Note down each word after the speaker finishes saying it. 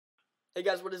Hey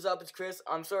guys, what is up? It's Chris.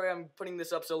 I'm sorry I'm putting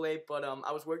this up so late, but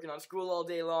I was working on school all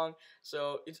day long,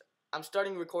 so I'm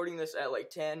starting recording this at like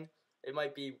 10. It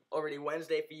might be already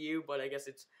Wednesday for you, but I guess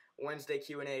it's Wednesday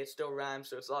Q&A. It still rhymes,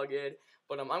 so it's all good.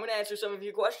 But I'm gonna answer some of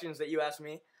your questions that you asked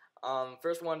me.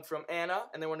 First one from Anna,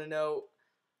 and they want to know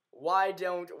why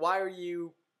are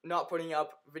you not putting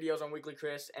up videos on Weekly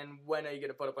Chris, and when are you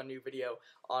gonna put up a new video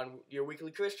on your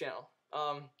Weekly Chris channel?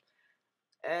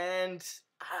 And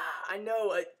I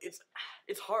know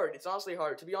it's hard. It's honestly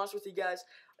hard. To be honest with you guys,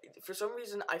 for some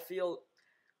reason I feel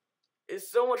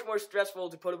it's so much more stressful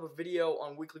to put up a video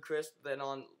on Weekly Chris than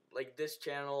on like this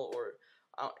channel or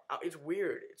it's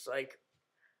weird. It's like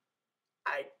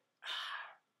I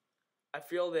I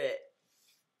feel that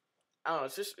I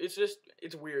don't know.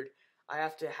 It's weird. I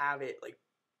have to have it like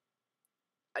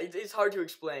it's hard to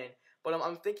explain. But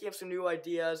I'm thinking of some new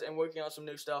ideas and working on some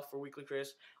new stuff for Weekly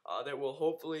Chris that will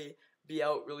hopefully be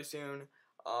out really soon.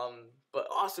 But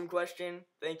awesome question.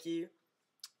 Thank you.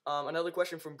 Another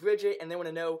question from Bridget, and they want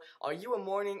to know, are you a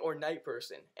morning or night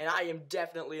person? And I am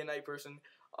definitely a night person.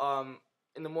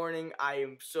 In the morning, I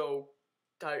am so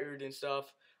tired and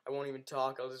stuff. I won't even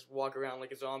talk. I'll just walk around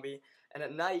like a zombie. And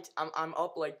at night, I'm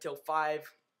up like till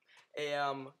 5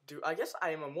 a.m. I guess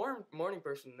I am a morning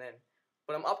person then.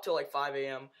 But I'm up till like 5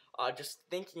 a.m. Just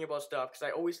thinking about stuff, because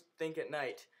I always think at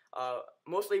night.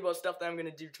 Mostly about stuff that I'm going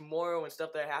to do tomorrow and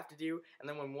stuff that I have to do, and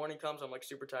then when morning comes, I'm like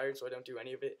super tired, so I don't do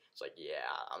any of it. It's like, yeah,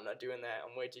 I'm not doing that.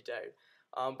 I'm way too tired.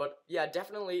 But yeah,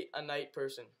 definitely a night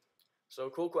person. So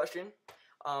cool question.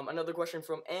 Another question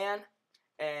from Anne,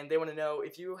 and they want to know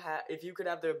if you could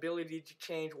have the ability to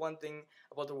change one thing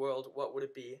about the world, what would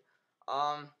it be?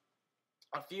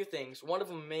 A few things. One of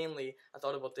them mainly, I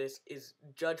thought about this, is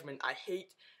judgment. I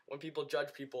hate when people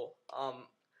judge people.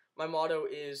 My motto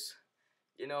is,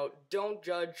 don't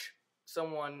judge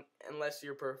someone unless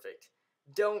you're perfect.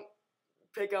 Don't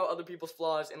pick out other people's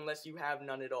flaws unless you have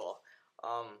none at all.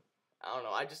 I don't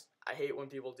know. I hate when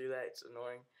people do that. It's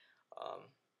annoying.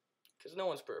 Because no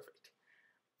one's perfect.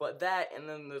 But that, and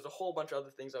then there's a whole bunch of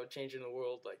other things I would change in the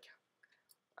world, like,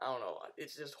 I don't know,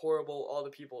 it's just horrible, all the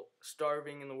people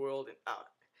starving in the world, and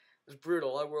it's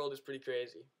brutal. Our world is pretty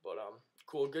crazy, but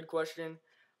cool, good question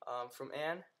from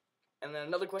Anne. And then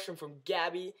another question from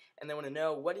Gabby, and they want to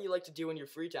know, what do you like to do in your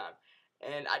free time?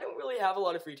 And I don't really have a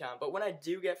lot of free time, but when I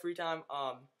do get free time,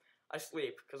 I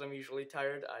sleep, because I'm usually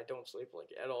tired. I don't sleep like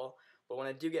at all, but when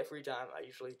I do get free time, I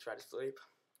usually try to sleep.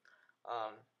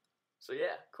 So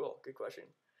yeah, cool, good question.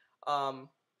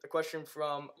 A question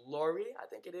from Lori, I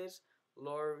think it is.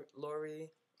 Lori,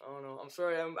 I don't know. I'm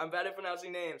sorry, I'm bad at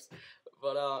pronouncing names,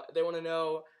 but they want to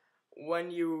know,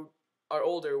 when you are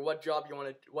older, what job do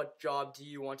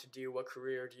you want to do? What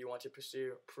career do you want to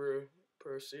pursue?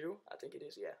 Pursue? I think it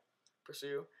is. Yeah,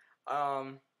 pursue.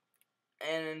 And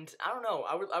I don't know.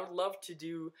 I would love to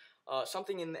do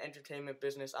something in the entertainment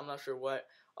business. I'm not sure what.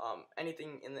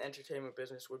 Anything in the entertainment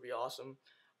business would be awesome.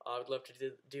 I would love to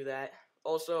do that.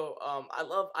 Also,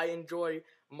 I enjoy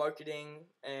marketing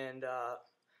and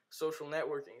social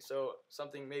networking, so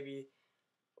something maybe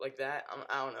like that.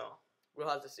 I don't know. We'll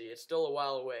have to see. It's still a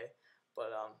while away,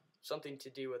 but something to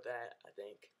do with that, I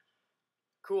think.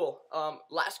 Cool.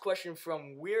 Last question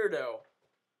from Weirdo.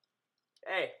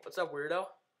 Hey, what's up, Weirdo?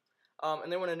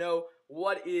 And they want to know,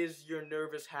 what is your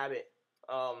nervous habit?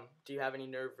 Do you have any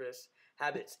nervous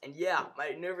habits? And yeah, my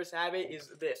nervous habit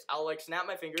is this. I'll like snap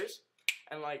my fingers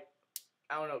and like,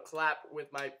 I don't know, clap with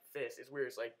my fist. It's weird.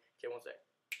 It's like, okay, one sec.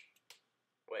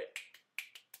 Wait.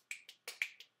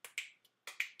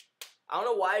 I don't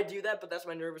know why I do that, but that's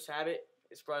my nervous habit.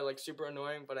 It's probably like super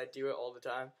annoying, but I do it all the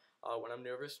time when I'm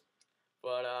nervous.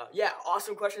 But yeah,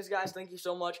 awesome questions, guys. Thank you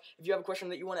so much. If you have a question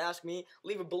that you want to ask me,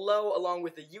 leave it below along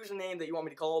with the username that you want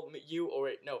me to call you,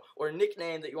 or a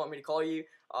nickname that you want me to call you.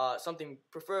 Something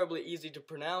preferably easy to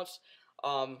pronounce.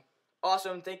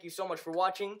 Awesome. Thank you so much for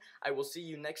watching. I will see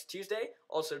you next Tuesday.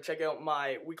 Also, check out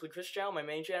my Weekly Chris channel, my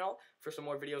main channel, for some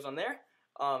more videos on there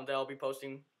that I'll be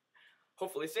posting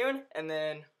hopefully soon. And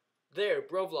then there,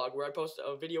 Bro Vlog, where I post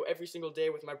a video every single day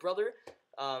with my brother.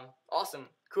 Awesome.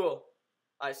 Cool.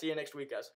 Alright, see you next week, guys.